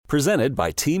Presented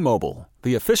by T-Mobile,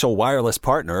 the official wireless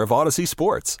partner of Odyssey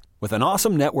Sports. With an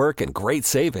awesome network and great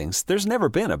savings, there's never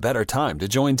been a better time to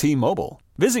join T-Mobile.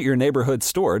 Visit your neighborhood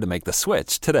store to make the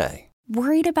switch today.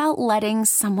 Worried about letting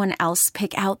someone else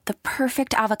pick out the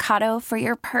perfect avocado for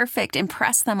your perfect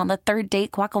impress them on the third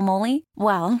date guacamole?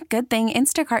 Well, good thing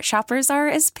Instacart shoppers are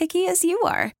as picky as you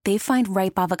are. They find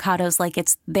ripe avocados like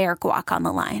it's their guac on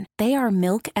the line. They are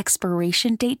milk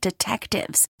expiration date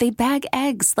detectives. They bag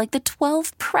eggs like the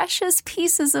 12 precious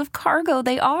pieces of cargo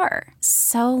they are.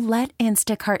 So let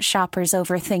Instacart shoppers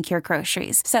overthink your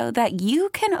groceries so that you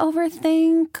can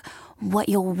overthink what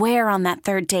you'll wear on that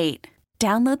third date.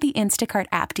 Download the Instacart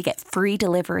app to get free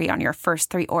delivery on your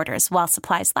first 3 orders while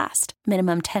supplies last.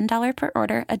 Minimum $10 per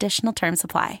order. Additional terms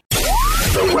apply.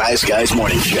 The Rise Guys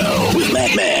Morning Show with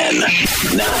Matt Man, 9,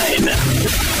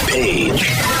 Paige,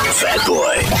 Fat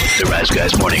Boy. The Rise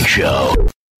Guys Morning Show.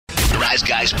 The Rise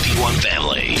Guys P1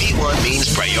 family. P1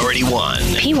 means priority one.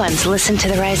 P1s listen to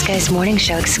the Rise Guys Morning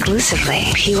Show exclusively.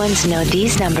 P1s know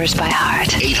these numbers by heart.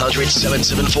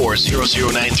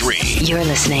 800-774-0093. You're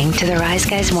listening to the Rise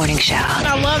Guys Morning Show.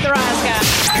 I love the Rise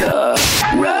Guys. The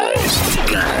Rise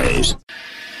Guys.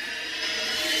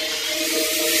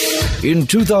 In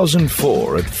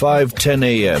 2004 at 5:10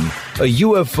 a.m., a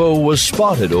UFO was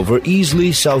spotted over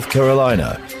Easley, South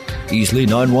Carolina. Easley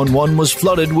 911 was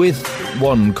flooded with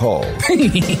one call.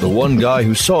 The one guy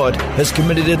who saw it has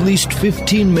committed at least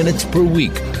 15 minutes per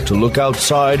week to look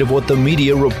outside of what the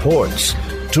media reports,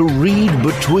 to read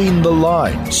between the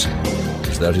lines.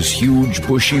 Is that his huge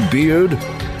bushy beard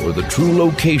or the true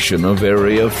location of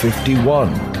Area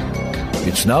 51?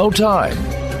 It's now time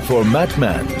for Matt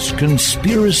Man's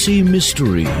Conspiracy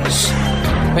Mysteries.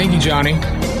 Thank you, Johnny.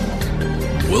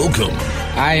 Welcome.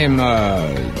 I am,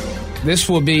 this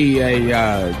will be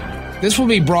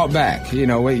brought back. You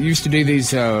know, we used to do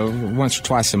these once or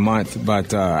twice a month,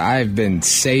 but I've been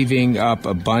saving up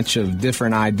a bunch of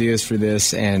different ideas for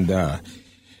this and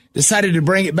decided to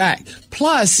bring it back.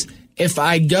 Plus, if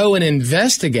I go and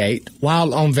investigate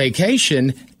while on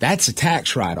vacation, that's a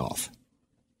tax write-off.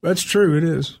 That's true, it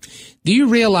is. Do you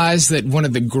realize that one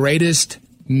of the greatest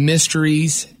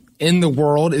mysteries in the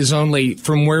world is only,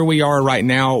 from where we are right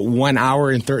now, 1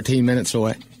 hour and 13 minutes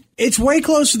away? It's way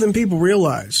closer than people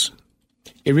realize.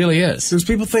 It really is. Because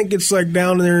people think it's like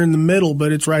down there in the middle,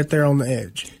 but it's right there on the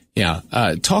edge. Yeah.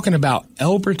 Talking about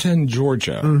Elberton,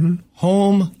 Georgia,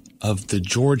 home of the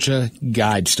Georgia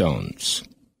Guidestones.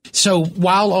 So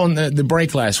while on the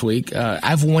break last week,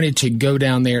 I've wanted to go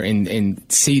down there and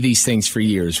see these things for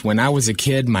years. When I was a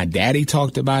kid, my daddy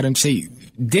talked about them. See,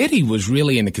 Diddy was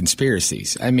really into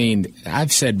conspiracies. I mean,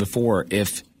 I've said before,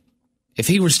 if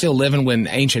he were still living when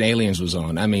Ancient Aliens was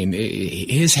on, I mean,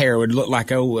 his hair would look like,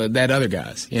 that other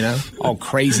guy's, you know, all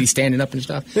crazy standing up and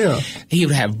stuff. Yeah. He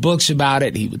would have books about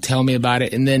it. He would tell me about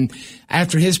it. And then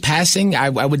after his passing, I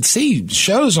would see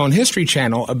shows on History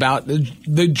Channel about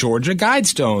the Georgia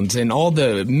Guidestones and all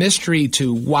the mystery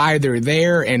to why they're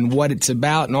there and what it's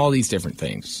about and all these different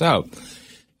things. So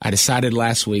I decided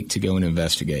last week to go and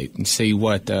investigate and see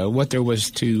what there was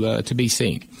to be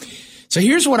seen. So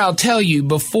here's what I'll tell you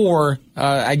before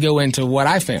I go into what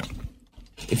I found.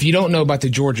 If you don't know about the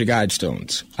Georgia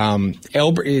Guidestones,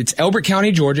 it's Elbert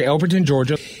County, Georgia, Elberton,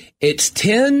 Georgia. It's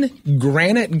 10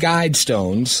 granite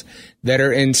guidestones that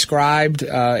are inscribed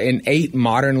in 8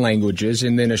 modern languages,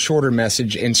 and then a shorter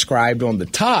message inscribed on the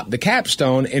top, the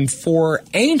capstone, in 4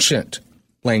 ancient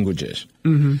languages.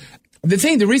 Mm-hmm.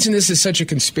 The reason this is such a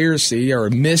conspiracy or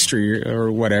a mystery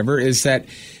or whatever is that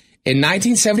in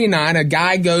 1979, a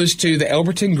guy goes to the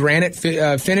Elberton Granite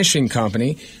Finishing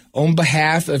Company on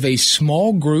behalf of a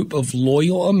small group of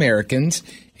loyal Americans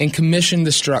and commissioned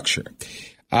the structure.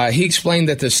 He explained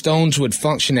that the stones would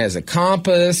function as a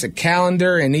compass, a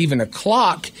calendar, and even a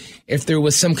clock if there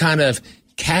was some kind of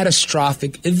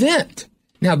catastrophic event.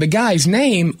 Now, the guy's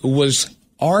name was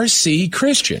R.C.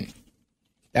 Christian.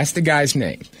 That's the guy's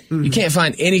name. Mm-hmm. You can't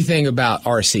find anything about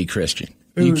R.C. Christian.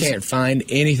 You can't find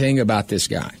anything about this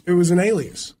guy. It was an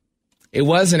alias. It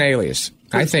was an alias.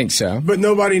 I think so. But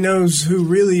nobody knows who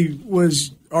really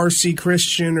was R.C.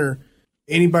 Christian or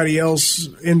anybody else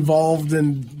involved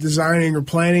in designing or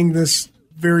planning this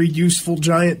very useful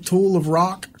giant tool of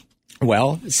rock.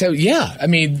 Well, so yeah, I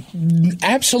mean,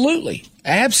 absolutely.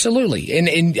 Absolutely. And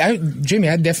Jimmy,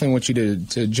 I definitely want you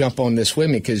to jump on this with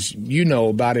me because you know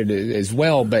about it as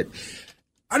well. But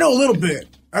I know a little bit.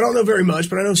 I don't know very much,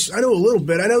 but I know a little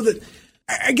bit. I know that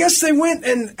I guess they went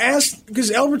and asked,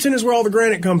 because Elberton is where all the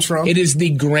granite comes from. It is the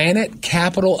granite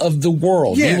capital of the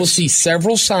world. Yes. You will see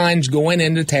several signs going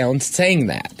into town saying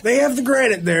that. They have the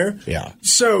granite there. Yeah.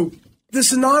 So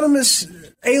this anonymous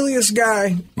alias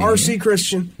guy, R.C.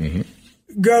 Christian,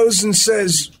 goes and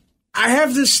says, I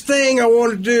have this thing I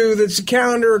want to do that's a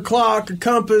calendar, a clock, a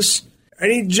compass. I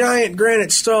need giant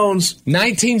granite stones.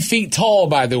 19 feet tall,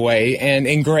 by the way, and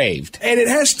engraved. And it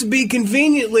has to be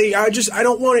conveniently, I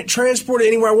don't want it transported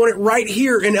anywhere. I want it right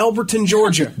here in Elberton,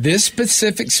 Georgia. This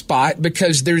specific spot,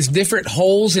 because there's different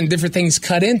holes and different things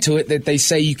cut into it that they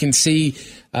say you can see.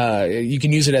 You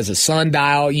can use it as a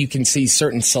sundial. You can see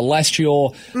certain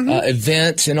celestial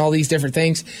events and all these different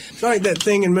things. It's like that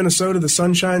thing in Minnesota, the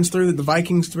sun shines through, that the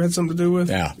Vikings had something to do with.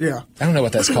 Yeah. Yeah. I don't know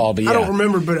what that's called, but yeah. I don't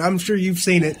remember, but I'm sure you've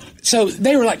seen it. So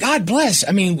they were like, God bless.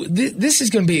 I mean, this is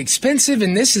going to be expensive,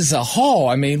 and this is a haul.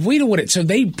 I mean, we don't want it. So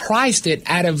they priced it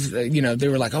out of, they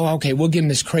were like, oh, okay, we'll give him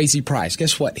this crazy price.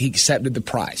 Guess what? He accepted the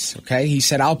price, okay? He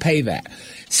said, I'll pay that.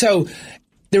 So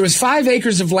there was 5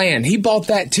 acres of land. He bought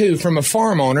that, too, from a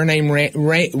farm owner named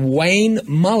Wayne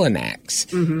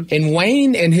Mullinax. And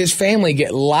Wayne and his family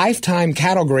get lifetime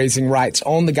cattle grazing rights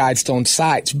on the Guidestone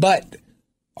sites. But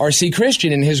R.C.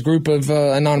 Christian and his group of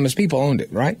anonymous people owned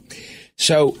it, right?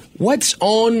 So what's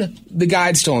on the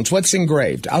Guidestones? What's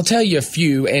engraved? I'll tell you a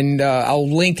few, and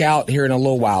I'll link out here in a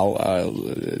little while,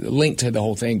 link to the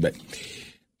whole thing. But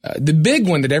the big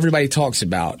one that everybody talks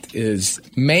about is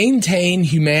maintain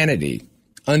humanity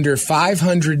under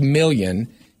 500 million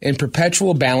in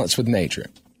perpetual balance with nature.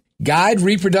 Guide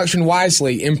reproduction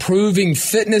wisely, improving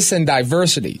fitness and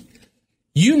diversity.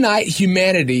 Unite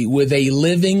humanity with a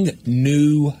living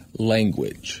new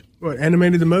language. What,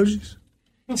 animated emojis?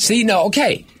 See, no,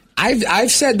 okay. I've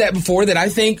said that before, that I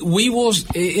think we will,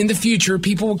 in the future,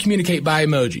 people will communicate by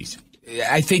emojis.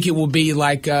 I think it will be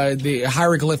like the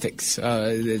hieroglyphics,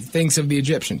 the things of the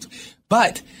Egyptians.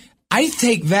 But I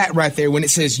take that right there when it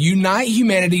says unite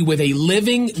humanity with a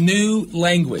living new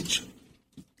language,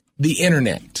 the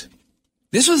internet.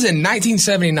 This was in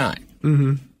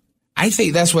 1979. I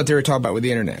think that's what they were talking about with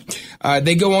the internet.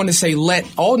 They go on to say, let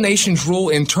all nations rule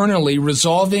internally,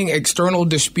 resolving external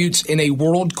disputes in a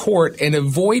world court, and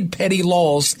avoid petty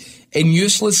laws and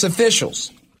useless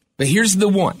officials. But here's the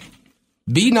one.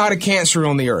 Be not a cancer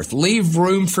on the earth. Leave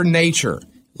room for nature.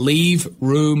 Leave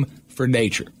room for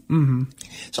nature.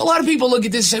 So a lot of people look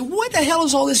at this and say, what the hell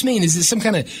does all this mean? Is this some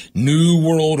kind of new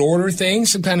world order thing,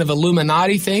 some kind of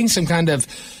Illuminati thing, some kind of,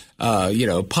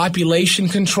 population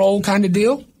control kind of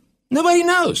deal? Nobody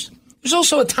knows. There's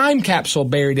also a time capsule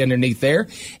buried underneath there.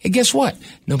 And guess what?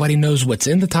 Nobody knows what's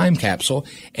in the time capsule,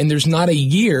 and there's not a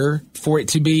year for it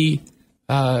to be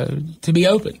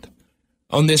opened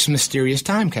on this mysterious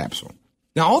time capsule.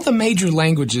 Now, all the major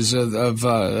languages of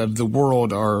the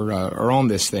world are on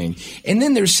this thing. And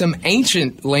then there's some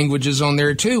ancient languages on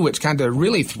there, too, which kind of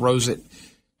really throws it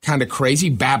kind of crazy.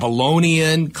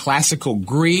 Babylonian, classical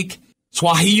Greek,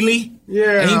 Swahili,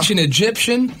 ancient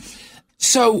Egyptian.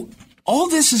 So all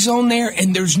this is on there,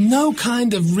 and there's no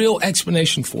kind of real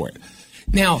explanation for it.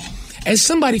 Now, as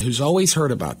somebody who's always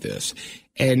heard about this,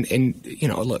 and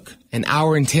look, an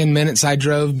hour and 10 minutes I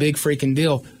drove, big freaking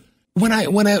deal. When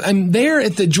I'm there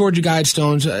at the Georgia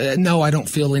Guidestones, no, I don't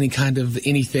feel any kind of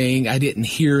anything. I didn't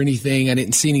hear anything. I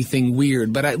didn't see anything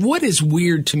weird. But what is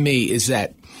weird to me is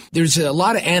that there's a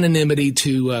lot of anonymity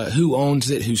to who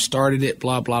owns it, who started it,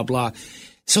 blah, blah, blah.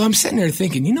 So I'm sitting there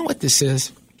thinking, you know what this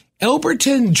is?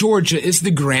 Elberton, Georgia is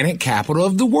the granite capital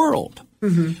of the world.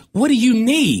 What do you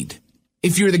need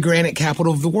if you're the granite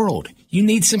capital of the world? You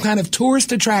need some kind of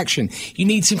tourist attraction. You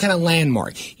need some kind of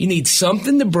landmark. You need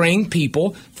something to bring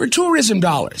people for tourism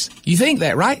dollars. You think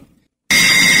that, right?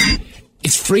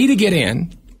 It's free to get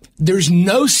in. There's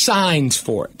no signs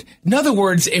for it. In other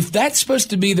words, if that's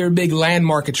supposed to be their big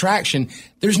landmark attraction,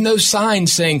 there's no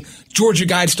signs saying Georgia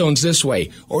Guidestones this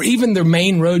way, or even the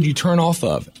main road you turn off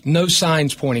of. No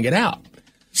signs pointing it out.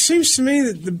 Seems to me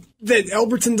that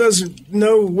Elberton doesn't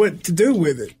know what to do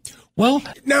with it. Well,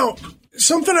 now,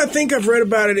 something I think I've read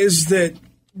about it is that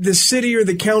the city or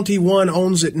the county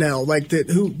owns it now. Like that,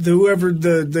 whoever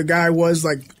the guy was,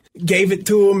 like, gave it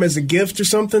to him as a gift or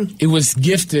something? It was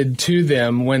gifted to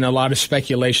them when a lot of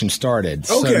speculation started.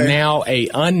 Okay. So now a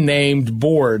unnamed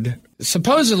board,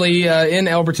 supposedly in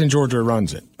Elberton, Georgia,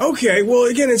 runs it. Okay. Well,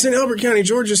 again, it's in Elbert County,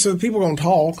 Georgia, so people are going to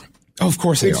talk. Oh, of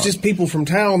course they are. It's just people from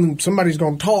town. Somebody's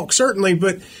going to talk, certainly.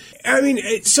 But, I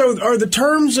mean, so are the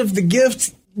terms of the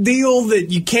gift deal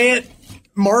that you can't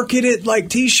market it like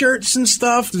T-shirts and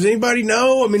stuff? Does anybody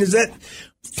know? I mean, is that...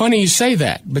 Funny you say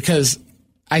that, because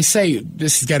I say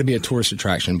this has got to be a tourist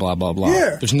attraction, blah, blah, blah.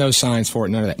 Yeah. There's no signs for it,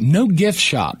 none of that. No gift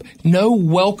shop, no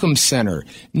welcome center,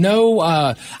 no...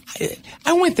 I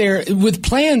went there with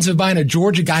plans of buying a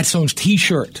Georgia Guidestones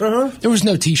T-shirt. There was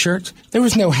no T-shirts. There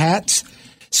was no hats.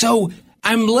 So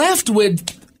I'm left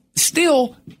with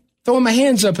still throwing my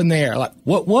hands up in the air like,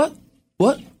 what?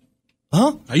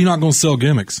 Huh? Are you not going to sell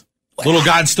gimmicks? Little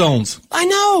Guidestones. I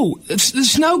know. It's the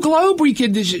snow globe where you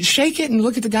could just shake it and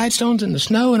look at the Guidestones in the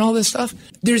snow and all this stuff.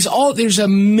 There's a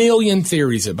million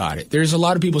theories about it. There's a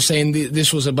lot of people saying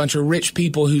this was a bunch of rich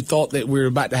people who thought that we were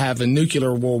about to have a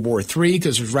nuclear World War III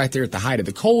because it was right there at the height of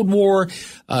the Cold War in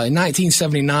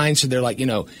 1979. So they're like,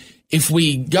 if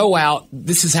we go out,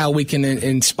 this is how we can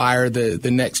inspire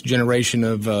the next generation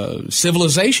of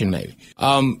civilization, maybe.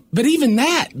 But even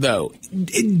that, though,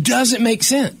 it doesn't make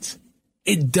sense.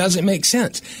 It doesn't make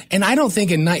sense. And I don't think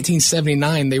in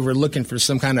 1979 they were looking for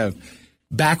some kind of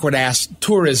backward-ass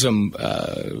tourism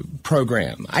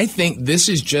program. I think this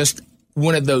is just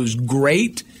one of those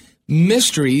great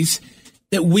mysteries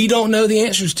that we don't know the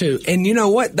answers to. And you know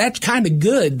what? That's kind of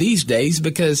good these days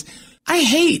because I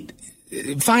hate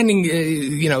finding,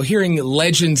 hearing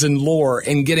legends and lore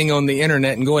and getting on the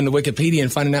internet and going to Wikipedia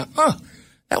and finding out,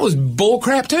 that was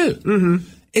bullcrap too. Mm-hmm.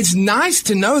 It's nice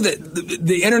to know that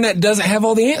the internet doesn't have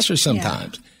all the answers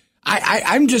sometimes.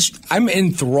 Yeah. I'm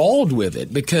enthralled with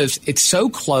it because it's so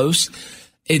close.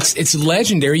 It's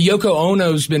legendary. Yoko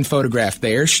Ono's been photographed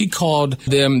there. She called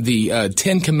them the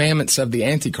 10 Commandments of the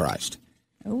Antichrist.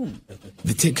 Oh,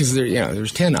 because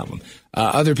there's 10 of them.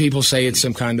 Other people say it's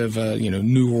some kind of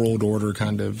New World Order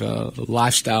kind of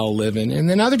lifestyle living, and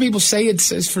then other people say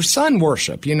it's for sun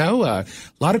worship. A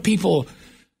lot of people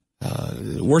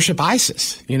worship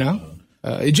ISIS.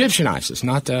 Egyptian ISIS,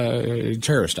 not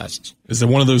terrorist ISIS. Is it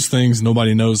one of those things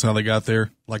nobody knows how they got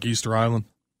there, like Easter Island?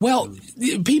 Well,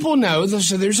 people know.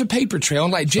 So there's a paper trail.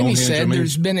 And like Jimmy said,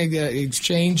 there's been an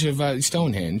exchange of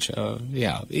Stonehenge.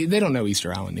 They don't know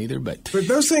Easter Island either. But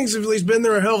those things have at least been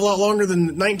there a hell of a lot longer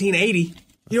than 1980.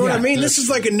 You know what I mean? This is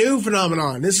like a new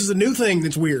phenomenon. This is a new thing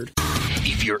that's weird.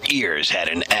 If your ears had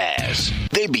an ass,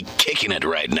 they'd be kicking it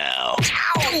right now.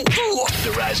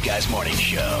 The Rise Guys Morning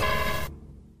Show.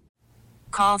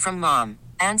 Call from mom.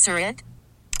 Answer it.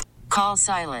 Call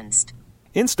silenced.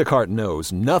 Instacart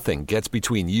knows nothing gets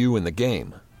between you and the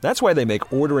game. That's why they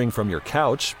make ordering from your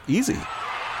couch easy.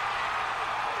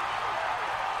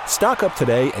 Stock up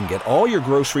today and get all your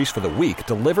groceries for the week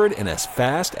delivered in as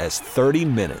fast as 30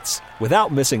 minutes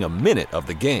without missing a minute of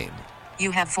the game.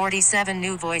 You have 47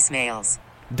 new voicemails.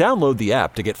 Download the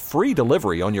app to get free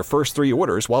delivery on your first 3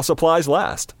 orders while supplies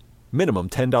last.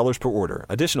 Minimum $10 per order.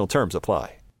 Additional terms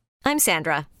apply. I'm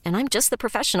Sandra, and I'm just the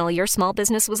professional your small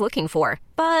business was looking for.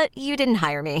 But you didn't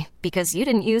hire me because you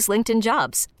didn't use LinkedIn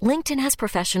Jobs. LinkedIn has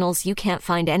professionals you can't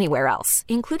find anywhere else,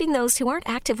 including those who aren't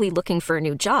actively looking for a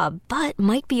new job, but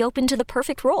might be open to the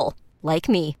perfect role, like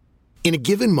me. In a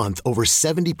given month, over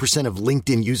 70% of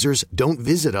LinkedIn users don't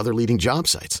visit other leading job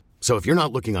sites. So if you're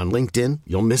not looking on LinkedIn,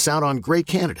 you'll miss out on great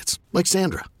candidates like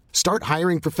Sandra. Start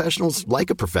hiring professionals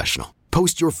like a professional.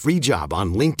 Post your free job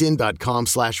on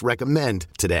linkedin.com/recommend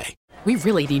today. We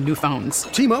really need new phones.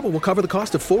 T-Mobile will cover the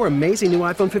cost of 4 amazing new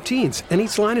iPhone 15s, and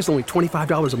each line is only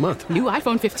 $25 a month. New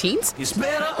iPhone 15s? It's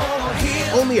better over here.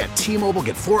 Only at T-Mobile,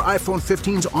 get 4 iPhone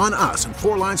 15s on us and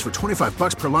 4 lines for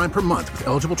 $25 per line per month with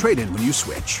eligible trade-in when you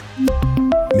switch.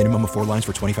 Minimum of 4 lines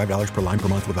for $25 per line per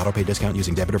month with autopay discount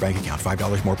using debit or bank account.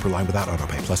 $5 more per line without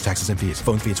autopay, plus taxes and fees.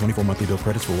 Phone fee at 24 monthly bill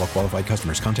credits for well-qualified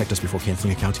customers. Contact us before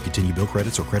canceling account to continue bill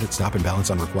credits or credit stop and balance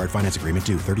on required finance agreement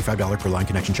due. $35 per line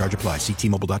connection charge applies. See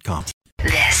T-Mobile.com.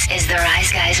 This is the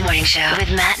Rise Guys Morning Show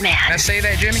with Matt Man. Can I say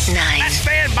that, Jimmy? 9. I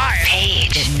stand by it.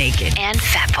 Paige. Get naked. And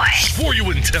Fat Boy. Swore you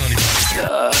wouldn't tell anybody.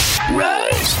 The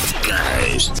Rise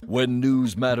Guys. When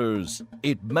news matters,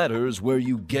 it matters where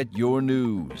you get your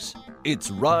news.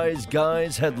 It's Rise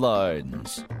Guys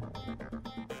Headlines.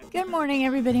 Good morning,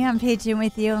 everybody. I'm Paige in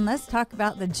with you, and let's talk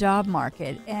about the job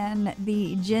market and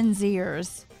the Gen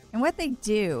Zers and what they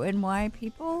do and why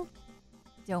people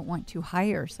don't want to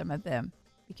hire some of them.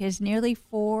 Because nearly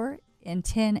 4 in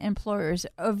 10 employers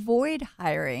avoid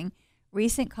hiring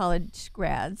recent college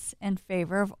grads in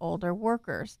favor of older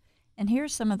workers. And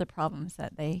here's some of the problems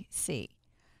that they see.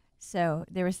 So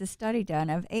there was a study done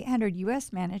of 800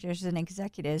 U.S. managers and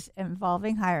executives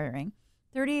involving hiring.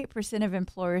 38% of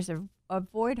employers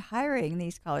avoid hiring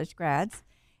these college grads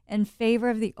in favor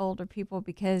of the older people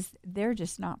because they're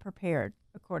just not prepared,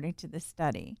 according to the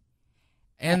study.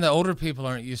 And the older people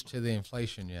aren't used to the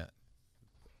inflation yet.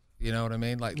 You know what I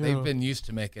mean? Like, they've been used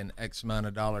to making X amount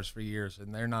of dollars for years,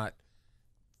 and they're not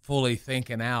fully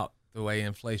thinking out the way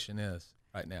inflation is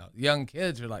right now. Young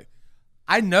kids are like,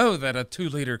 I know that a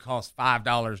 2-liter costs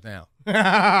 $5 now.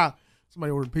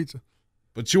 Somebody ordered pizza.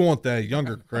 But you want that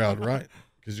younger crowd, right?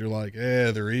 Because you're like,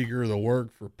 they're eager. They'll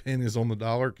work for pennies on the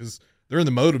dollar because they're in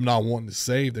the mode of not wanting to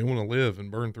save. They want to live and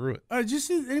burn through it. Did you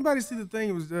see? Anybody see the thing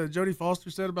it was Jodie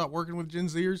Foster said about working with Gen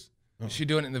Zers? Is she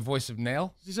doing it in the voice of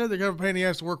Nell? She said they're kind of a pain in the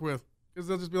ass to work with because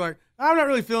they'll just be like, I'm not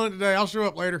really feeling it today. I'll show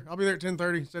up later. I'll be there at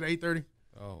 10:30 instead of 8:30.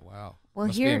 Oh, wow. Well,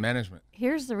 Must be in management.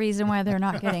 Here's the reason why they're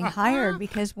not getting hired,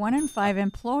 because 1 in 5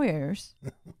 employers,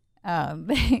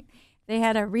 they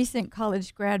had a recent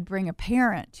college grad bring a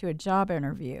parent to a job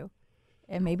interview,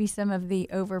 and maybe some of the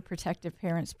overprotective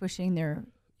parents pushing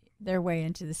their way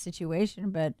into the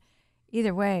situation, but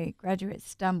either way, graduates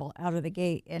stumble out of the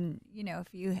gate. And,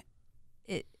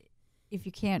 if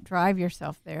you can't drive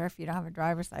yourself there, if you don't have a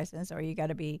driver's license, or you got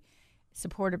to be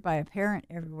supported by a parent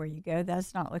everywhere you go,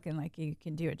 that's not looking like you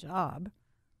can do a job.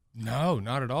 No,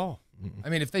 not at all. I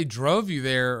mean, if they drove you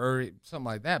there or something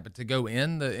like that, but to go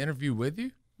in the interview with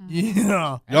you?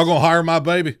 Yeah. Y'all going to hire my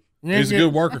baby? He's a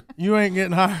good worker. You ain't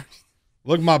getting hired.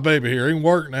 Look at my baby here. He can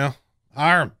work now.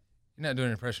 Hire him. You're not doing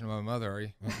an impression of my mother, are you?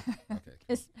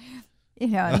 Okay.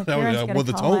 And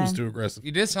the tone's too aggressive.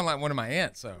 You did sound like one of my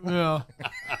aunts, so. Yeah.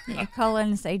 You call in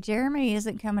and say, Jeremy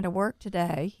isn't coming to work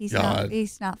today. He's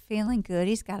not feeling good.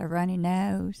 He's got a runny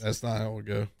nose. That's not how it would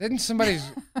go. Didn't somebody's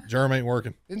Jeremy ain't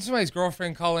working. Didn't somebody's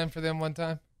girlfriend call in for them one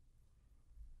time?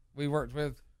 We worked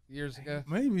with years ago.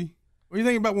 Maybe. What are you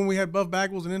thinking about when we had Buff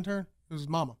Bagwell's an intern? It was his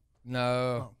mama.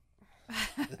 No.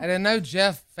 I didn't know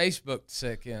Jeff Facebooked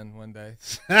sick in one day.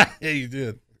 Yeah, you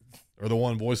did. Or the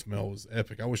one voicemail was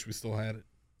epic. I wish we still had it.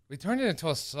 We turned it into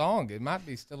a song. It might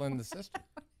be still in the system.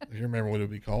 Do you remember what it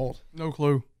would be called? No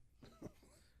clue.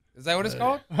 Is that what it's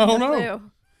called? I don't know.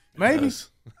 Maybe.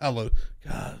 Hello.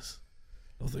 Guys,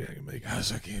 I don't think I can make it.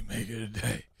 Guys, I can't make it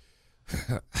today.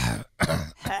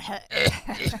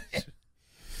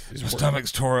 My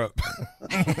stomach's tore up.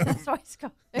 That's why it's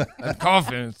called. I'm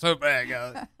coughing. It's so bad,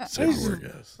 guys. I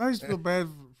used to feel bad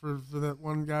for that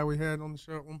one guy we had on the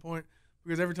show at one point,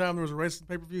 because every time there was a wrestling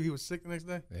pay-per-view, he was sick the next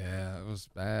day. Yeah, it was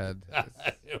bad.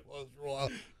 It was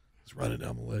rough. It's running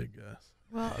down the leg, guys.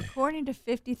 Well, according to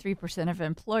 53% of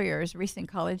employers, recent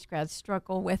college grads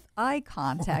struggle with eye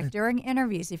contact during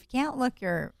interviews. If you can't look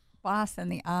your boss in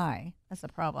the eye, that's a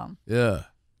problem. Yeah,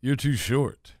 you're too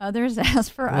short. Others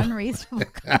ask for unreasonable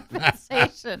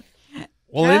compensation.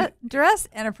 Well, dress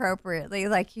inappropriately.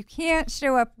 Like, you can't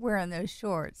show up wearing those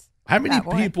shorts. How many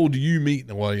people do you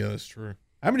meet? Well, yeah, that's true.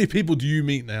 How many people do you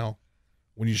meet now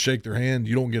when you shake their hand,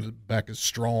 you don't get back a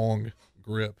strong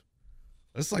grip?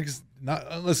 That's like, not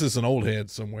unless it's an old head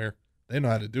somewhere. They know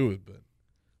how to do it, but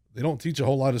they don't teach a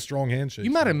whole lot of strong handshakes.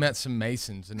 You might have met some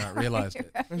Masons and not realized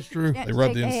it. That's true. Yeah, they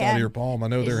rub the inside of your palm. I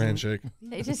know their handshake.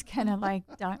 They just kind of like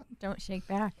don't shake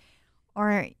back.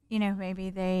 Or, maybe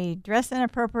they dress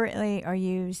inappropriately or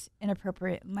use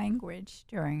inappropriate language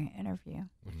during an interview.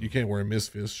 You can't wear a Miss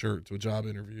Fist shirt to a job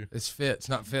interview. It's Fist,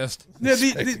 not Fist.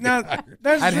 Yeah,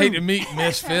 I'd hate to meet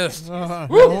Miss Fist.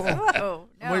 Whoa,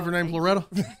 wait for name Loretta.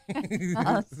 She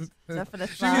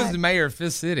was the mayor of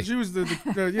Fist City. She was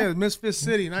the Miss Fist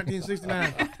City,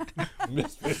 1969.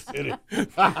 Miss Fist City.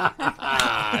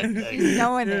 She's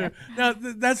going there. Now,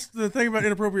 that's the thing about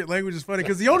inappropriate language is funny,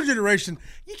 because the older generation,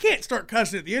 you can't start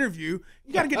cussing at the interview.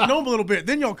 You got to get to know them a little bit.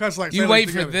 Then you'll cuss like you wait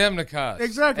for them to cuss.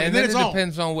 Exactly. And then it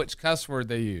depends on which cuss word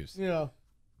they use. Yeah.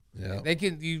 They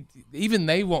can. Even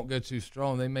they won't go too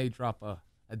strong. They may drop a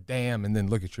damn and then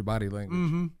look at your body language.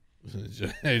 Mm-hmm.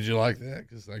 Did you like that?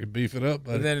 Because I could beef it up.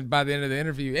 Buddy. And then by the end of the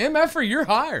interview, MFer, you're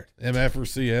hired. MFer,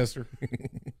 C-Ester.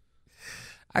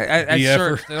 I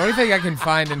searched. The only thing I can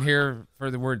find in here for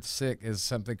the word sick is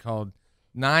something called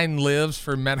 9 lives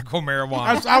for medical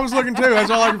marijuana. I was looking too. That's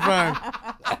all I could find.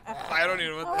 I don't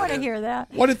even know what I want to hear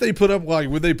that. What did they put up?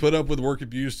 Would they put up with work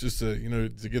abuse just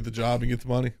to get the job and get the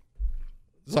money?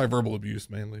 It's like verbal abuse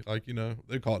mainly.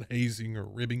 They call it hazing or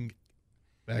ribbing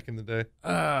back in the day.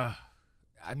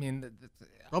 I mean,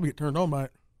 probably get turned on by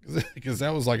it. Because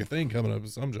that was like a thing coming up in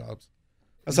some jobs.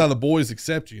 That's how the boys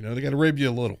accept you. They got to rib you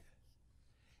a little.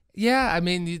 Yeah, I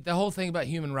mean, the whole thing about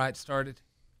human rights started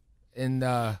in,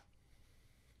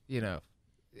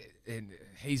 in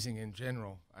hazing in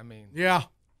general. I mean, yeah,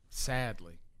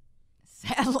 sadly.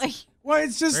 Well,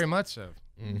 it's just very much so.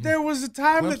 Mm-hmm. There was a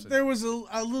time that there was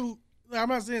a little. I'm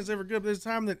not saying it's ever good, but there's a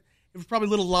time that it was probably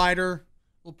a little lighter,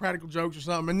 little practical jokes or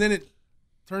something, and then it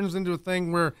turns into a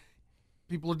thing where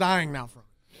people are dying now from it.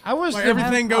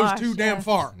 Everything goes too damn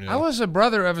far. Yeah. I was a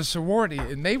brother of a sorority,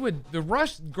 and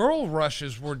girl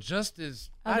rushes were just as,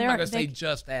 I'm not going to say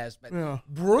just as, but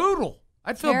brutal.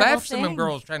 I'd feel bad for some of them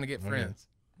girls trying to get friends.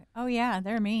 Oh, yeah,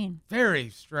 they're mean. Very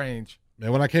strange.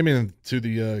 Man, when I came into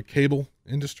the cable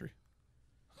industry,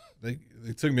 they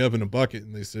took me up in a bucket,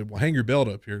 and they said, well, hang your belt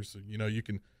up here so, you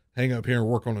can hang up here and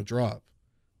work on a drop.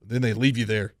 But then they leave you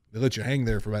there. They let you hang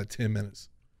there for about 10 minutes.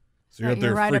 So you're up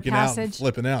there freaking out and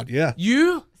flipping out. Yeah.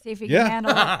 You? See if you can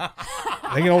handle it.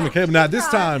 hanging on the cable. Now this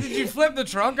time, Did you flip the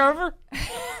trunk over?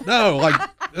 no, like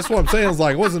that's what I'm saying. Is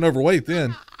like it wasn't overweight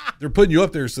then. They're putting you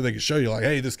up there so they can show you, like,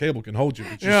 hey, this cable can hold you.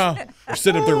 But you're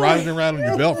sitting up there riding around on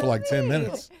your belt for like 10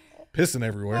 minutes, pissing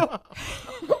everywhere.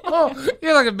 Oh,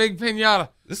 you're like a big pinata.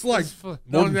 This is like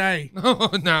one day. Oh,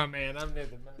 no, man. I'm near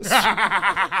the this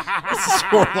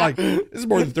is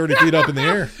more than 30 feet up in the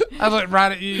air. I looked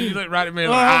right at you. You looked right at me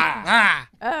like,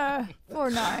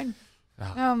 4'9".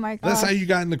 Oh, my God. That's how you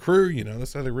got in the crew, you know.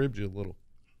 That's how they ribbed you a little.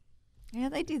 Yeah,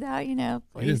 they do that, you know.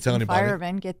 You didn't tell anybody.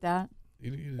 Firemen get that.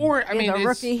 Or, I mean, a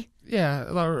rookie. Yeah,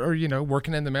 or, you know,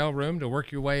 working in the mail room to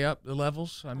work your way up the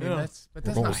levels. I mean, that's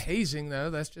not hazing,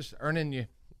 though. That's just earning you.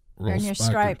 Earn your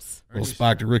stripes. We'll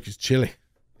spike the rookie's chili.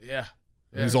 Yeah.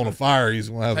 When he's on a fire, he's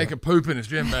going to have take a poop in his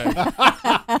gym bag.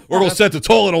 We're going to set the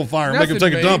toilet on fire and make him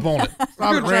take a dump on it.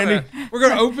 Stop it, Randy. We're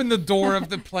going to open the door of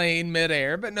the plane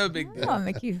midair, but no big deal. I'll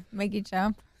make you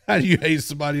jump. How do you haze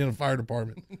somebody in the fire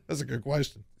department? That's a good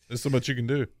question. There's so much you can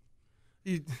do.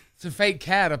 It's a fake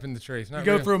cat up in the trees. You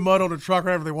go through a mud on the truck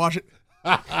right after they wash it.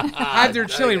 Hide their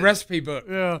chili recipe book.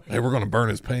 Yeah. Hey, we're going to burn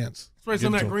his pants. Spray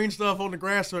some of that green stuff on the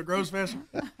grass so it grows faster.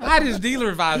 Hide his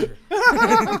dealer visor.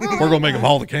 We're going to make him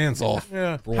haul the cans off.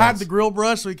 Yeah. Hide the grill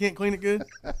brush so he can't clean it good.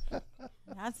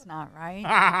 That's not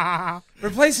right.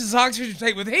 Replace his oxygen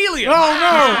tank with helium.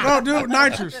 Oh, no. Do it with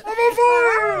nitrous.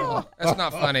 That's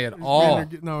not funny at all.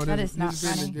 No, that is not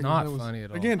funny. Not funny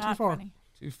at all. Again, too far. Funny.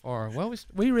 Too far. Well,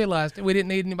 we realized that we didn't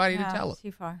need anybody to tell us.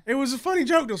 Too far. It was a funny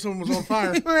joke till someone was on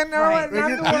fire.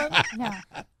 No.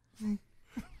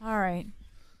 All right.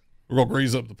 We're going to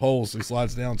grease up the pole so he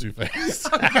slides down too fast.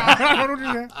 Don't do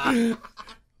that.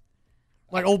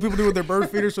 Like old people do with their bird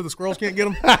feeders so the squirrels can't get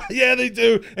them. Yeah, they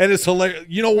do. And it's hilarious.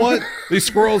 You know what? These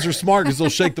squirrels are smart because they'll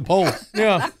shake the pole.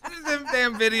 Yeah. Them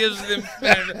damn videos of them.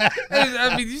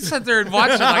 I mean, you sit there and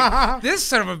watch it like, this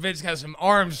son of a bitch has some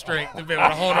arm strength to be able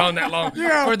to hold on that long.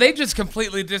 Yeah. Or they just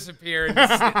completely disappear and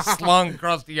just get slung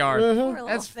across the yard.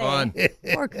 That's fun.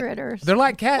 Poor critters. They're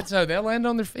like cats, though. They'll land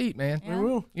on their feet, man. Yeah. They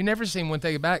will. You never seen one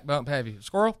take a back bump, have you?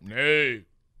 Squirrel? No.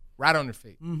 Right on their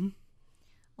feet. Mm-hmm.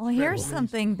 Well, here's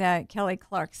something that Kelly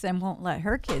Clarkson won't let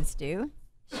her kids do.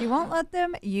 She won't let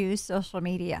them use social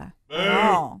media at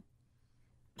all.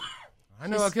 I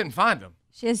know I couldn't find them.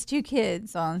 She has 2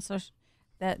 kids on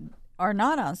that are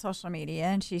not on social media,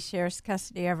 and she shares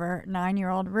custody of her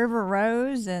 9-year-old River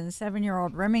Rose and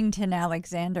 7-year-old Remington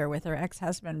Alexander with her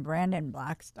ex-husband Brandon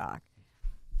Blackstock.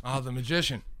 Oh, the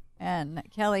magician. And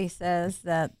Kelly says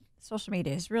that social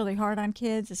media is really hard on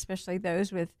kids, especially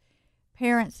those with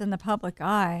parents in the public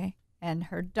eye. And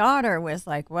her daughter was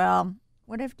like, well,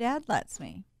 what if Dad lets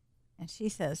me? And she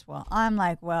says, well, I'm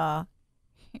like, well,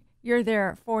 you're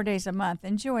there 4 days a month.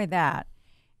 Enjoy that.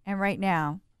 And right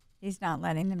now, he's not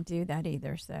letting them do that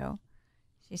either. So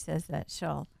she says that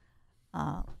she'll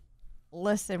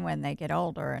listen when they get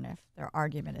older, and if their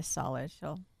argument is solid,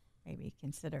 she'll maybe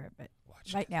consider it. But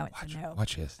right now, it's a no.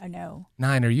 Watch this. A no.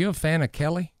 9, are you a fan of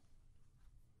Kelly?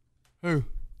 Who?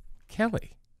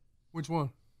 Kelly. Which one?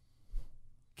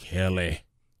 Kelly.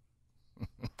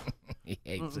 He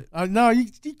hates it. No,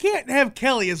 you can't have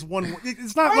Kelly as one.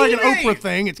 It's not like an Oprah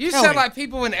thing. It's you Kelly. sound like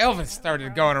people when Elvis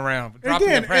started going around. Dropping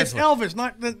Again, the Presley. it's Elvis.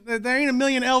 Not there ain't a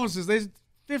million Elvises. There's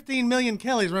 15 million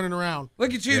Kellys running around.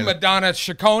 Look at you, Madonna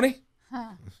Ciccone.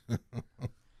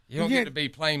 You don't get to be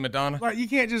plain Madonna. Like you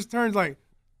can't just turn like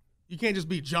you can't just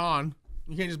be John.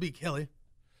 You can't just be Kelly.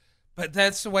 But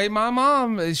that's the way my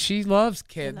mom is. She loves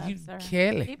Kelly.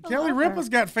 Kelly Ripa's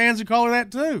got fans who call her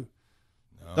that too.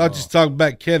 I thought you talking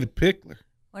about Kevin Pickler.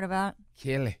 What about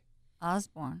Kelly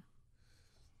Osborne?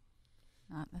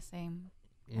 Not the same.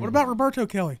 What about Roberto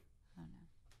Kelly?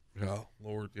 Oh,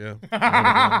 Lord,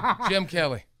 yeah. Jim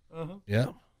Kelly. Uh-huh. Yeah.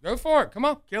 Go for it. Come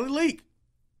on. Kelly Leak.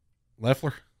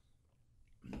 Leffler.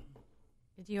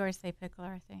 Did you already say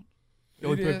Pickler, I think?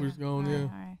 Kelly Pickler's gone, yeah. All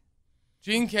right.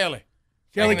 Gene Kelly.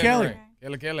 Kelly. Kelly.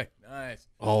 Nice.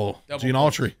 Oh, Double Gene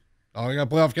points. Autry. Oh, you got to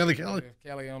play off Kelly.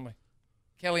 Kelly only.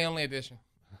 Kelly only edition.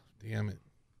 Damn it.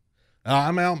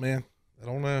 I'm out, man. I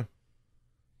don't know.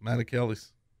 I'm out of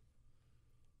Kelly's.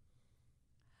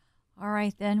 All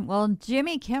right, then. Well,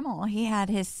 Jimmy Kimmel, he had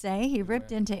his say. He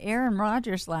ripped into Aaron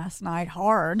Rodgers last night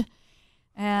hard.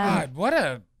 And God, what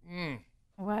a...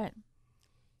 What?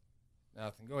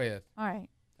 Nothing. Go ahead. All right.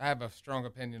 I have a strong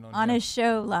opinion on On him. his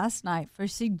show last night for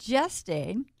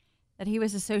suggesting that he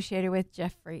was associated with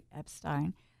Jeffrey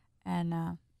Epstein.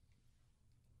 And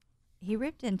he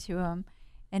ripped into him,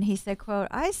 and he said, quote,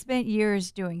 I spent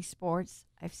years doing sports.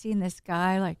 I've seen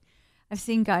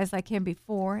guys like him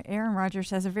before. Aaron Rodgers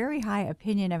has a very high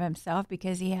opinion of himself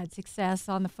because he had success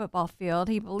on the football field.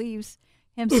 He believes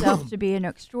himself to be an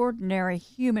extraordinary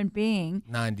human being.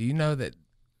 Nine, do you know that,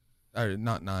 or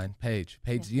not Nine, Paige,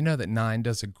 do you know that Nine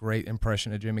does a great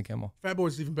impression of Jimmy Kimmel? Fat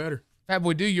Boy's even better. Fat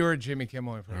Boy, do your Jimmy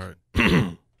Kimmel impression. All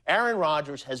right. Aaron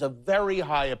Rodgers has a very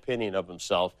high opinion of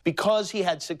himself. Because he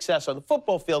had success on the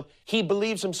football field, he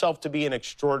believes himself to be an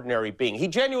extraordinary being. He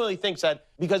genuinely thinks that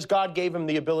because God gave him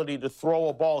the ability to throw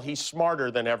a ball, he's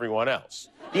smarter than everyone else.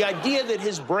 The idea that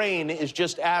his brain is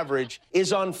just average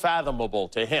is unfathomable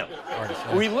to him.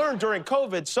 We learned during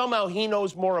COVID, somehow he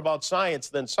knows more about science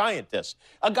than scientists.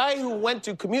 A guy who went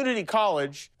to community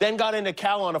college, then got into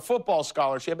Cal on a football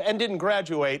scholarship and didn't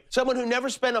graduate, someone who never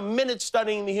spent a minute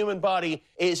studying the human body,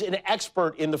 is an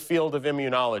expert in the field of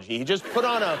immunology. He just put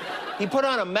on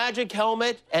a magic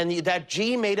helmet, and that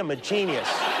G made him a genius.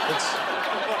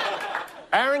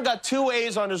 Aaron got 2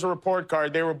 A's on his report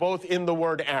card. They were both in the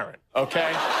word Aaron,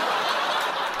 okay?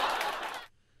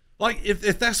 Like,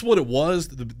 if that's what it was,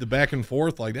 the back and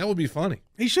forth, like, that would be funny.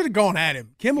 He should have gone at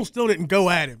him. Kimmel still didn't go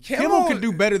at him. Kimmel could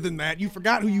do better than that. You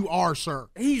forgot who you are, sir.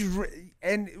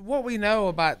 And what we know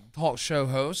about talk show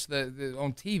hosts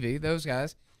on TV, those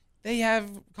guys, they have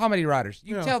comedy writers.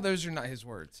 You can tell those are not his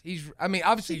words.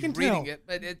 Obviously he's reading it,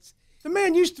 but it's... The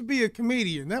man used to be a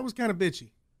comedian. That was kind of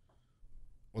bitchy.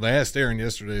 Well, they asked Aaron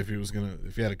yesterday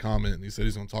if he had a comment, and he said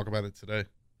he's going to talk about it today.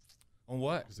 On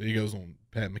what? So he goes on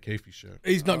Pat McAfee's show.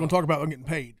 He's not going to talk about getting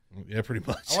paid. Yeah, pretty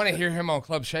much. I want to hear him on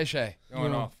Club Shay Shay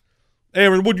going off.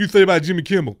 Aaron, what do you think about Jimmy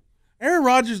Kimmel? Aaron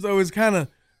Rodgers, though, is kind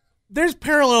of – there's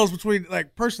parallels between,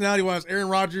 like, personality-wise, Aaron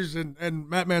Rodgers and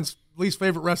Matt Man's least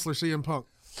favorite wrestler, CM Punk.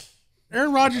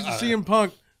 Aaron Rodgers and CM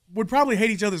Punk would probably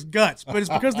hate each other's guts, but it's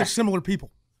because they're similar people.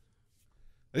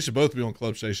 They should both be on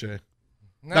Club Shay Shay.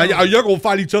 No. Now, are y'all going to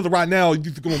fight each other right now, or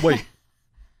you going to wait?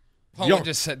 Punk would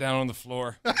just sit down on the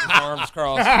floor, his arms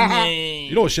crossed.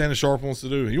 You know what Shannon Sharp wants to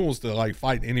do? He wants to, like,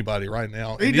 fight anybody right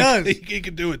now. He does. He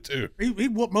can do it, too. He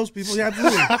whooped most people. Yeah,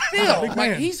 absolutely. Still,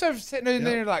 like, he's sitting in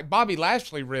there like Bobby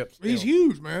Lashley rips. He's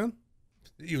huge, man.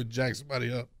 He would jack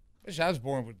somebody up. Wish I was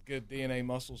born with good DNA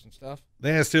muscles and stuff.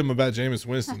 They asked him about Jameis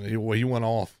Winston. He went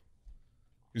off.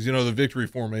 Because, the victory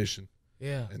formation.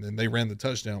 Yeah. And then they ran the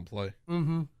touchdown play.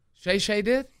 Mm-hmm. Shay Shay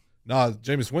did? No,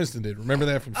 Jameis Winston did. Remember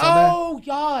that from Sunday? Oh,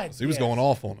 God. So he was going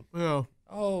off on him. Yeah.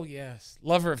 Oh, yes.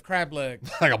 Lover of crab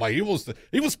legs. I'm like, he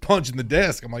was punching the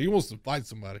desk. I'm like, he wants to fight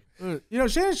somebody.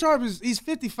 Shannon Sharp he's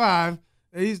 55.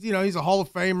 He's a Hall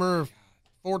of Famer,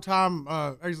 4-time,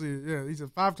 he's a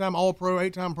 5-time All-Pro,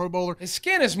 8-time Pro Bowler. His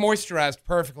skin is moisturized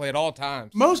perfectly at all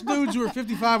times. Most dudes who are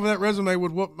 55 with that resume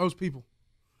would whoop most people.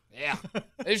 Yeah,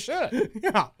 they should.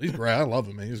 Yeah. He's great. I love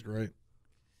him, man. He's great.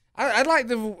 I like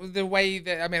the way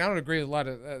that, I don't agree with a lot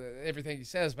of everything he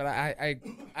says, but I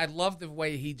love the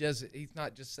way he does it. He's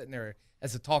not just sitting there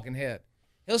as a talking head.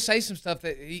 He'll say some stuff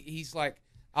that he's like,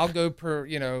 I'll go per,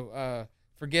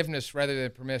 forgiveness rather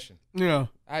than permission. Yeah.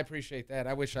 I appreciate that.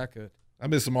 I wish I could. I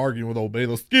miss him arguing with old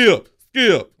Baylor. Skip.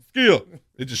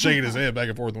 It's just shaking his head back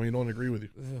and forth when he don't agree with you.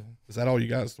 Is that all you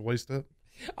got is to waste up?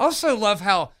 I also love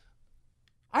how,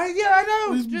 I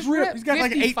know. He's just ripped. He's got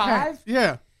 55. like 8 pack.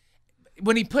 Yeah.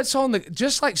 When he puts on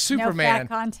just like Superman, no fat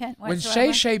content when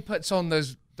whatsoever. Shay puts on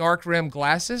those dark rim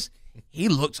glasses, he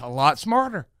looks a lot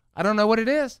smarter. I don't know what it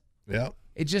is. Yeah.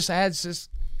 It just adds this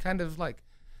kind of like,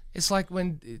 it's like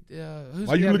when, who's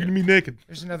Why you looking at me naked?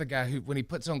 There's another guy who, when he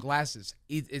puts on glasses,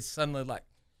 it's suddenly like,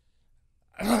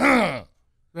 that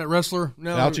wrestler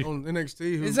now Fauci. on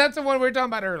NXT. Is that the one we were talking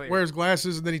about earlier? Wears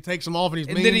glasses and then he takes them off and he's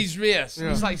mean. Then he's yes. Yeah.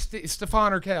 He's like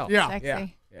Stefan Urkel. Yeah.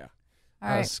 Sexy. Yeah. All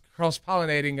right.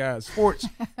 Cross-pollinating sports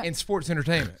and sports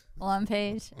entertainment. Well, on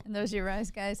Page, and those are your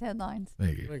Rise Guys headlines.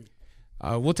 Thank you.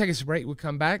 We'll take us a break. We'll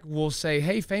come back. We'll say,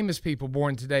 hey, famous people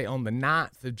born today on the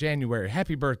 9th of January.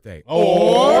 Happy birthday.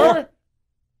 Or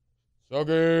so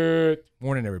good.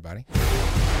 Morning, everybody.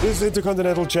 This is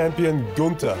Intercontinental Champion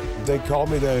Gunther. They call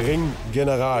me the Ring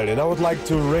General, and I would like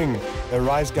to wring the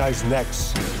Rise Guys'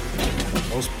 necks.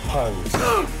 Those punks.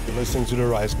 You're listening to the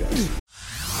Rise Guys.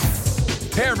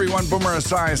 Hey everyone, Boomer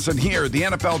Esiason here. The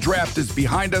NFL Draft is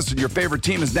behind us and your favorite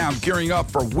team is now gearing up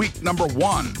for week number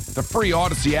 1. The free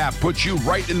Odyssey app puts you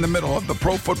right in the middle of the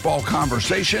pro football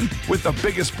conversation with the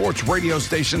biggest sports radio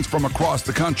stations from across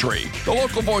the country. The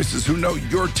local voices who know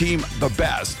your team the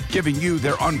best, giving you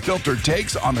their unfiltered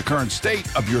takes on the current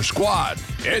state of your squad.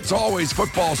 It's always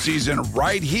football season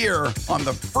right here on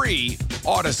the free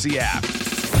Odyssey app.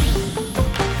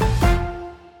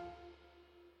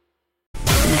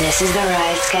 This is the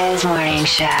Rise Guys Morning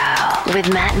Show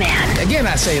with Matt Man. Again,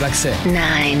 I say, like I said.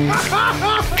 9.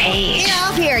 Paige. Get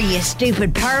up here, you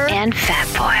stupid perv. And Fat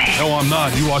Boy. No, I'm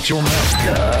not. You watch your mouth.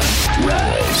 The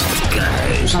Rise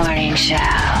Guys Morning Show.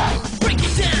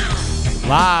 A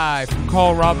Live from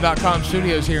callrob.com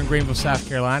studios here in Greenville, South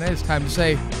Carolina. It's time to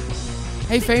say,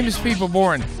 hey, famous people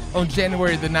born on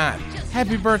January the 9th,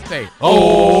 happy birthday.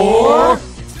 Or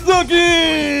suck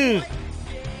it!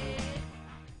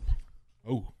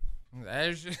 Oh.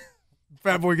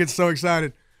 Fat Boy gets so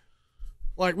excited.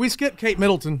 Like, we skipped Kate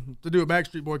Middleton to do a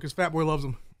Backstreet Boy because Fat Boy loves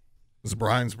him. Is it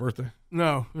Brian's birthday?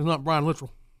 No, it's not Brian Littrell.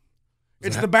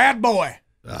 It's the bad boy.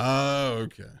 Oh,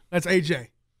 okay. That's AJ.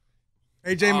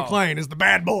 AJ McClain is the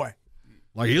bad boy.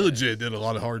 Like, he legit did a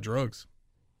lot of hard drugs.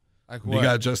 Like what? You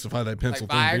got to justify that pencil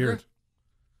thin beard.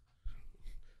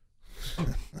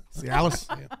 Cialis?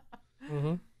 Yeah.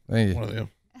 Mm-hmm. Thank you. One of them.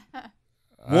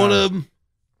 One of them.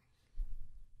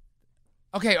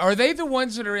 Okay, are they the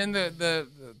ones that are in the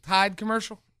Tide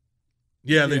commercial?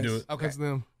 Yeah, they do it. Okay. That's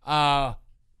them.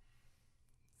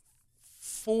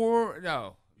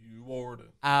 You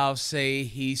ordered. I'll say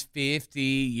he's 50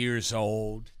 years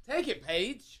old. Take it,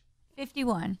 Paige.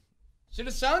 51. Should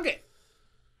have sung it.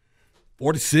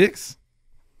 46?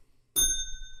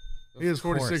 He is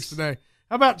 46 today.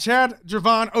 How about Chad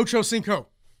Jervon Ochocinco?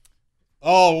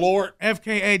 Oh, Lord.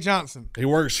 FKA Johnson. He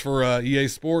works for EA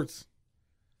Sports.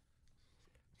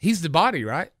 He's the body,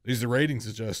 right? He's the ratings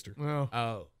adjuster. Well,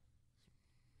 Oh.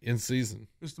 In season.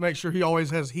 just to make sure he always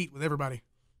has heat with everybody.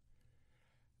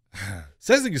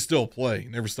 Says he can still play.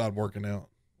 Never stopped working out.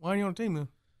 Why are you on the team then?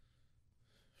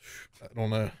 I don't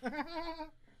know.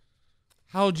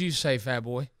 How old you say, Fat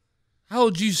Boy? How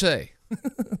old you say?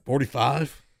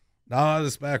 45? Nah,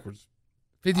 that's backwards.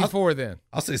 54 then.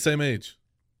 I'll say same age.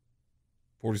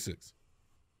 46.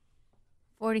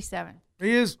 47.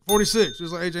 He is 46,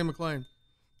 just like AJ McClain.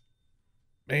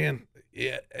 Man,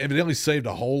 yeah, evidently saved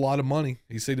a whole lot of money.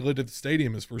 He said he lived at the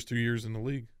stadium his first 2 years in the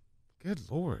league. Good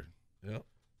Lord. Yep.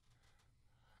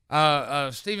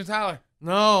 Steven Tyler.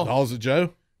 No. Oh, is it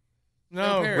Joe?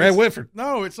 No. Brad Whitford.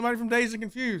 No, it's somebody from Dazed and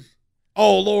Confused.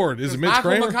 Oh, Lord. Is it Mitch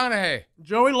Michael Kramer? McConaughey.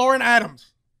 Joey Lauren Adams.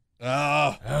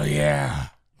 Oh, yeah.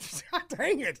 God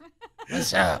dang it.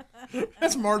 What's up?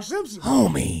 That's Marge Simpson.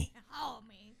 Homie.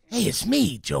 Hey, it's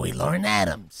me, Joey Lauren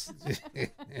Adams.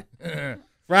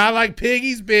 fry like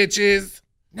piggies, bitches.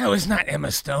 No, it's not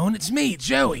Emma Stone. It's me,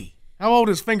 Joey. How old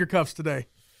is Finger Cuffs today?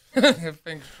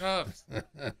 Finger cuffs.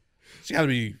 She got to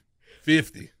be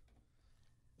 50.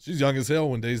 She's young as hell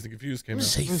when Dazed and Confused came out.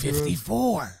 Say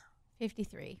 54.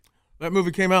 53. That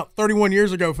movie came out 31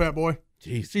 years ago, Fat Boy.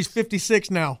 Jeez. She's 56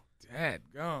 now. Dad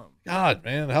gum. God,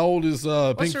 man. How old is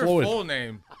What's Pink her Floyd? full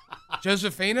name?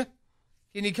 Josephina?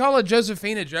 Can you call her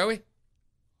Josephina, Joey?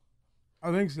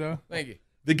 I think so. Thank you.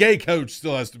 The gay coach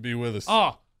still has to be with us.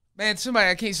 Oh, man,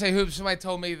 I can't say who, somebody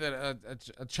told me that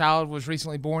a child was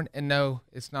recently born, and no,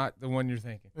 it's not the one you're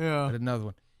thinking. Yeah. But another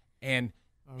one. And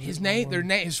his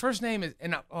first name is,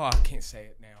 I can't say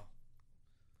it now.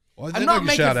 Well, I'm not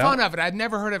making fun of it. I'd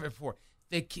never heard of it before.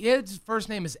 The kid's first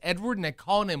name is Edward, and they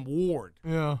call him Ward.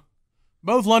 Yeah.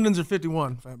 Both Londons are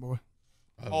 51, Fat Boy.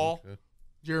 Paul. Okay.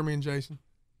 Jeremy and Jason.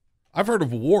 I've heard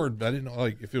of Ward, but I didn't know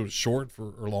if it was short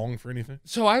for or long for anything.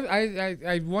 So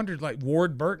I wondered, like,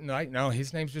 Ward Burton. Like, no,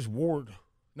 his name's just Ward.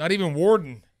 Not even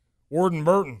Warden. Warden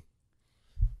Burton.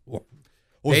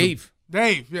 Dave.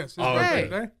 Dave, yes.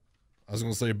 Birthday. I was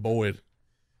going to say Boyd.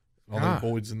 I don't think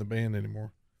Boyd's in the band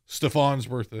anymore. Stefan's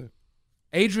birthday.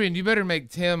 Adrian, you better make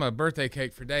Tim a birthday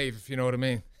cake for Dave, if you know what I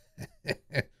mean.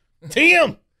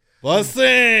 Tim!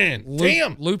 Listen!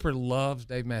 Tim! Looper loves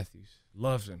Dave Matthews.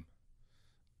 Loves him.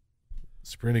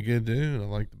 It's a pretty good dude. I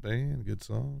like the band. Good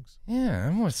songs. Yeah,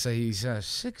 I'm going to say he's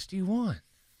 61.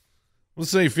 Let's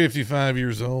say 55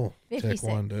 years old. 56.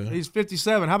 Taekwondo. He's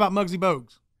 57. How about Muggsy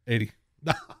Bogues? 80.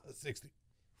 60.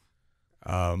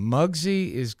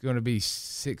 Muggsy is going to be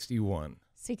 61.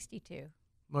 62.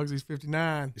 Muggsy's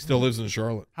 59. He still lives in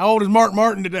Charlotte. How old is Mark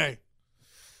Martin today?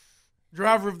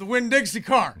 Driver of the Winn-Dixie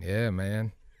car. Yeah,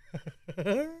 man.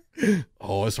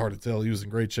 Oh, it's hard to tell. He was in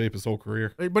great shape his whole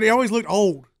career. But he always looked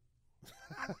old.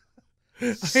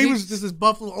 He was just this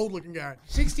buff little old-looking guy.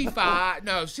 65.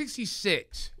 No,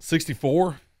 66.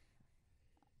 64?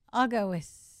 I'll go with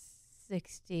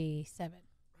 67.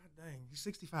 God dang, he's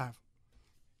 65.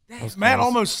 Matt Matt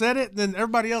almost said it, then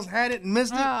everybody else had it and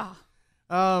missed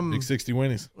it. Big 60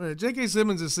 winnies. J.K.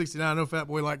 Simmons is 69. I know Fat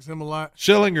Boy likes him a lot.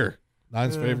 Schillinger,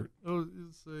 Nine's favorite.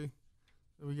 Let's see.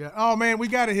 We got. Oh man, we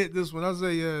got to hit this one. I was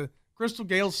a Crystal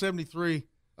Gale 73.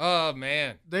 Oh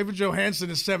man, David Johansen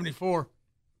is 74.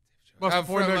 No.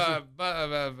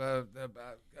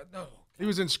 He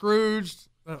was in Scrooged.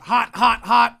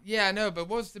 Hot. Yeah, I know, but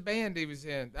what's the band he was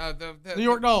in? The New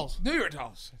York Dolls. New York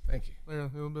Dolls. Thank you. Yeah,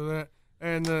 a little bit of that.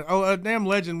 And a damn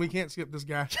legend. We can't skip this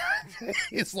guy.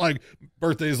 It's like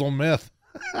birthdays on meth.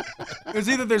 It's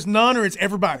either there's none or it's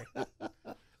everybody.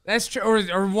 That's true.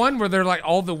 Or one where they're like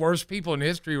all the worst people in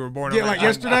history were born. Yeah, like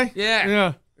yesterday?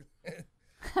 Yeah.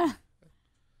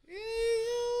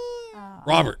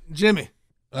 Robert. Jimmy.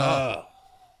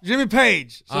 Jimmy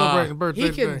Page celebrating birthday He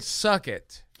can today. suck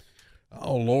it.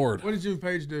 Oh, Lord. What did Jimmy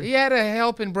Page do? He had a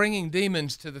help in bringing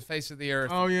demons to the face of the earth.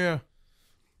 Oh, yeah.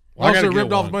 Well, I gotta also get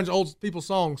ripped off one. a bunch of old people's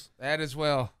songs. That as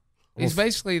well. He's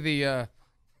basically the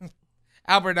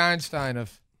Albert Einstein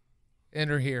of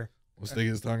Enter Here. We'll stick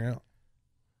his tongue out.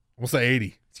 We'll say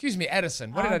 80. Excuse me,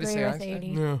 Edison. What I'll did I just agree say? with Einstein? 80.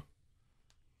 Yeah.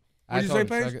 I What'd you told say, him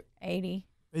to Paige? suck it. 80.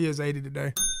 He is 80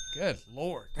 today. Good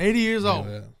Lord. 80 years old.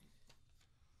 Yeah.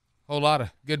 Whole lot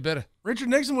of good bit of. Richard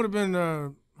Nixon would have been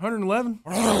 111.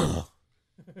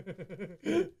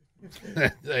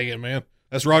 Dang it, man.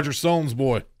 That's Roger Stone's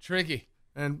boy. Tricky.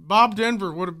 And Bob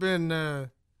Denver would have been,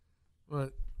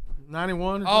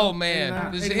 91? Oh, man.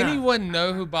 89? Does 89. anyone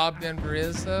know who Bob Denver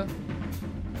is, though?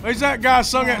 He's that guy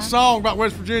sung that song about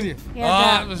West Virginia.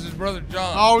 That was his brother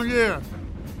John. Oh, yeah.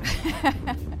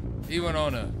 He went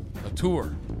on a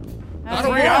tour. Not a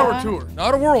 3-hour tour.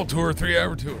 Not a world tour,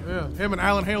 3-hour tour. Yeah, him and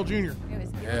Alan Hale Jr. It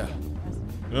was Yeah.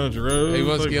 He He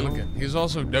was Gilligan. He was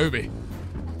also Dobie.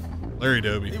 Larry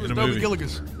Dobie. He was in a Dobie movie. Gilligan.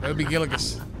 Dobie Gilligan.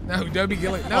 No, Dobie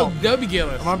Gilligan. No, Dobie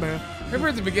Gillis. My bad. Remember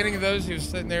at the beginning of those, he was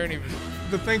sitting there and he was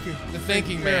The Thinking. the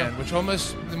thinking man, which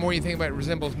almost, the more you think about it,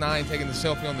 resembles Nine taking the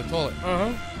selfie on the toilet.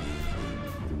 Uh-huh.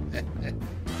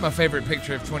 My favorite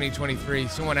picture of 2023.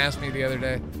 Someone asked me the other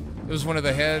day. It was one of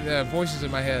the head voices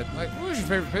in my head. Like, what was your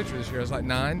favorite picture this year? I was like,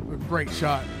 9. A great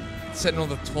shot. Sitting on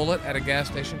the toilet at a gas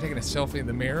station taking a selfie in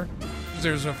the mirror.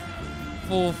 There's a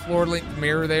full floor-length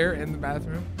mirror there in the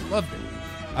bathroom. Loved it.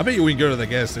 I bet you we can go to the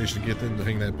gas station and get them to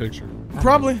hang that picture.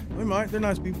 Probably. We might. They're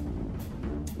nice people.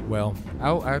 Well,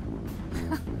 I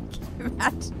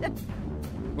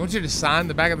want you to sign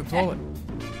the back of the toilet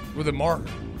with a marker.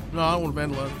 No, I don't want to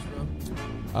vandalize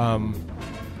stuff.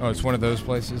 Oh, it's one of those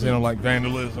places. They don't like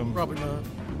vandalism. Probably not.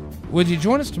 Would you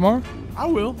join us tomorrow? I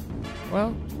will.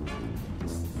 Well,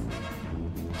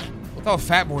 I thought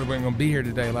Fat Boy wasn't going to be here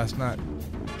today last night.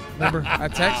 Remember? I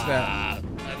texted that.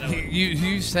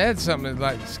 You said something that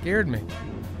like scared me.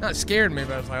 Not scared me,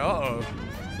 but I was like, uh-oh.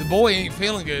 The boy ain't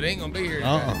feeling good. Ain't going to be here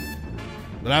today.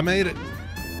 But I made it.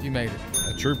 You made it.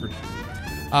 A trooper.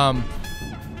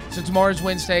 So tomorrow's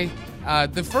Wednesday.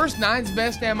 The first 9's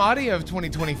best damn audio of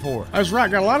 2024. That's right.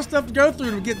 Got a lot of stuff to go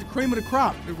through to get the cream of the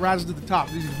crop. It rises to the top.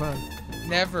 It's easy to find.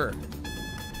 Never.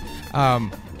 I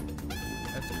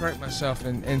have to correct myself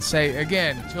and say,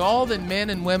 again, to all the men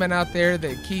and women out there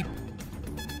that keep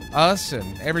us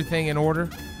and everything in order,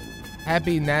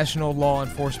 happy National Law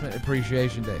Enforcement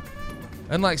Appreciation Day.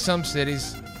 Unlike some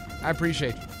cities, I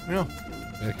appreciate you. Yeah.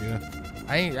 Heck yeah.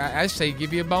 I say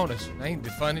give you a bonus. I ain't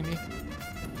defunding you.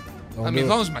 As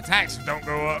long as my taxes don't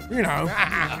go up. You know.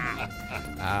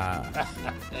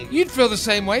 You'd feel the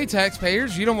same way,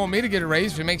 taxpayers. You don't want me to get a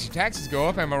raise if it makes your taxes go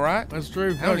up, am I right? That's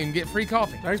true. I don't even get free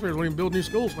coffee. Taxpayers won't even build new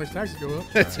schools unless taxes go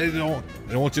up. They don't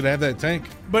want you to have that tank.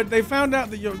 But they found out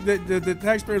that the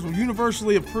taxpayers will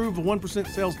universally approve the 1%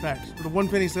 sales tax, or the 1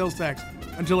 penny sales tax,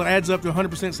 until it adds up to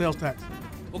 100% sales tax.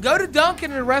 Well, go to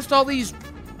Dunkin' and arrest all these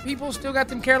people still got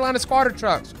them Carolina squatter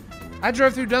trucks. I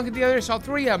drove through Dunkin' the other day, saw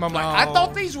 3 of them. I'm like, I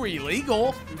thought these were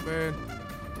illegal. Too bad.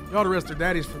 You ought to arrest their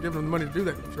daddies for giving them the money to do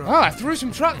that to the truck. Oh, I threw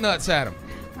some truck nuts at them.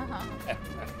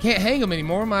 Can't hang them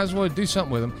anymore. Might as well do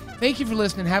something with them. Thank you for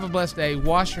listening. Have a blessed day.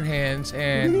 Wash your hands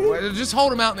and just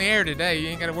hold them out in the air today. You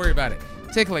ain't got to worry about it.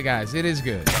 Tickle it, guys. It is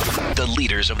good. The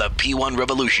leaders of the P1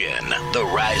 revolution, the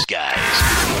Rise Guys.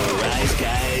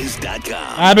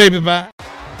 RiseGuys.com. Hi, baby, bye.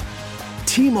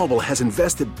 T-Mobile has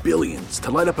invested billions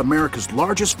to light up America's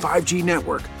largest 5G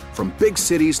network, from big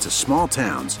cities to small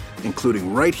towns,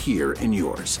 including right here in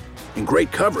yours. And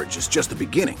great coverage is just the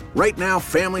beginning. Right now,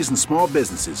 families and small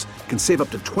businesses can save up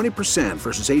to 20%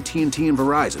 versus AT&T and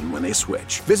Verizon when they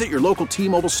switch. Visit your local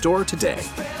T-Mobile store today.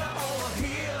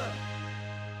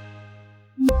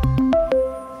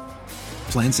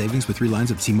 Plan savings with 3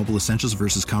 lines of T-Mobile Essentials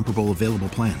versus comparable available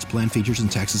plans. Plan features and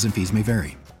taxes and fees may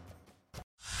vary.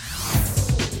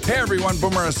 Hey everyone,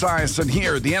 Boomer Esiason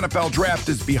here. The NFL Draft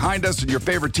is behind us and your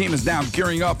favorite team is now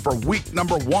gearing up for week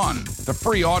number 1. The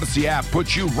free Odyssey app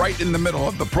puts you right in the middle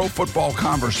of the pro football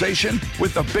conversation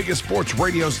with the biggest sports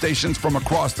radio stations from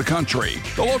across the country.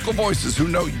 The local voices who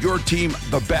know your team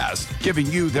the best, giving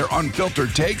you their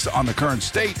unfiltered takes on the current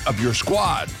state of your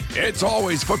squad. It's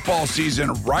always football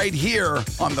season right here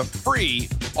on the free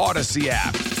Odyssey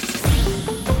app.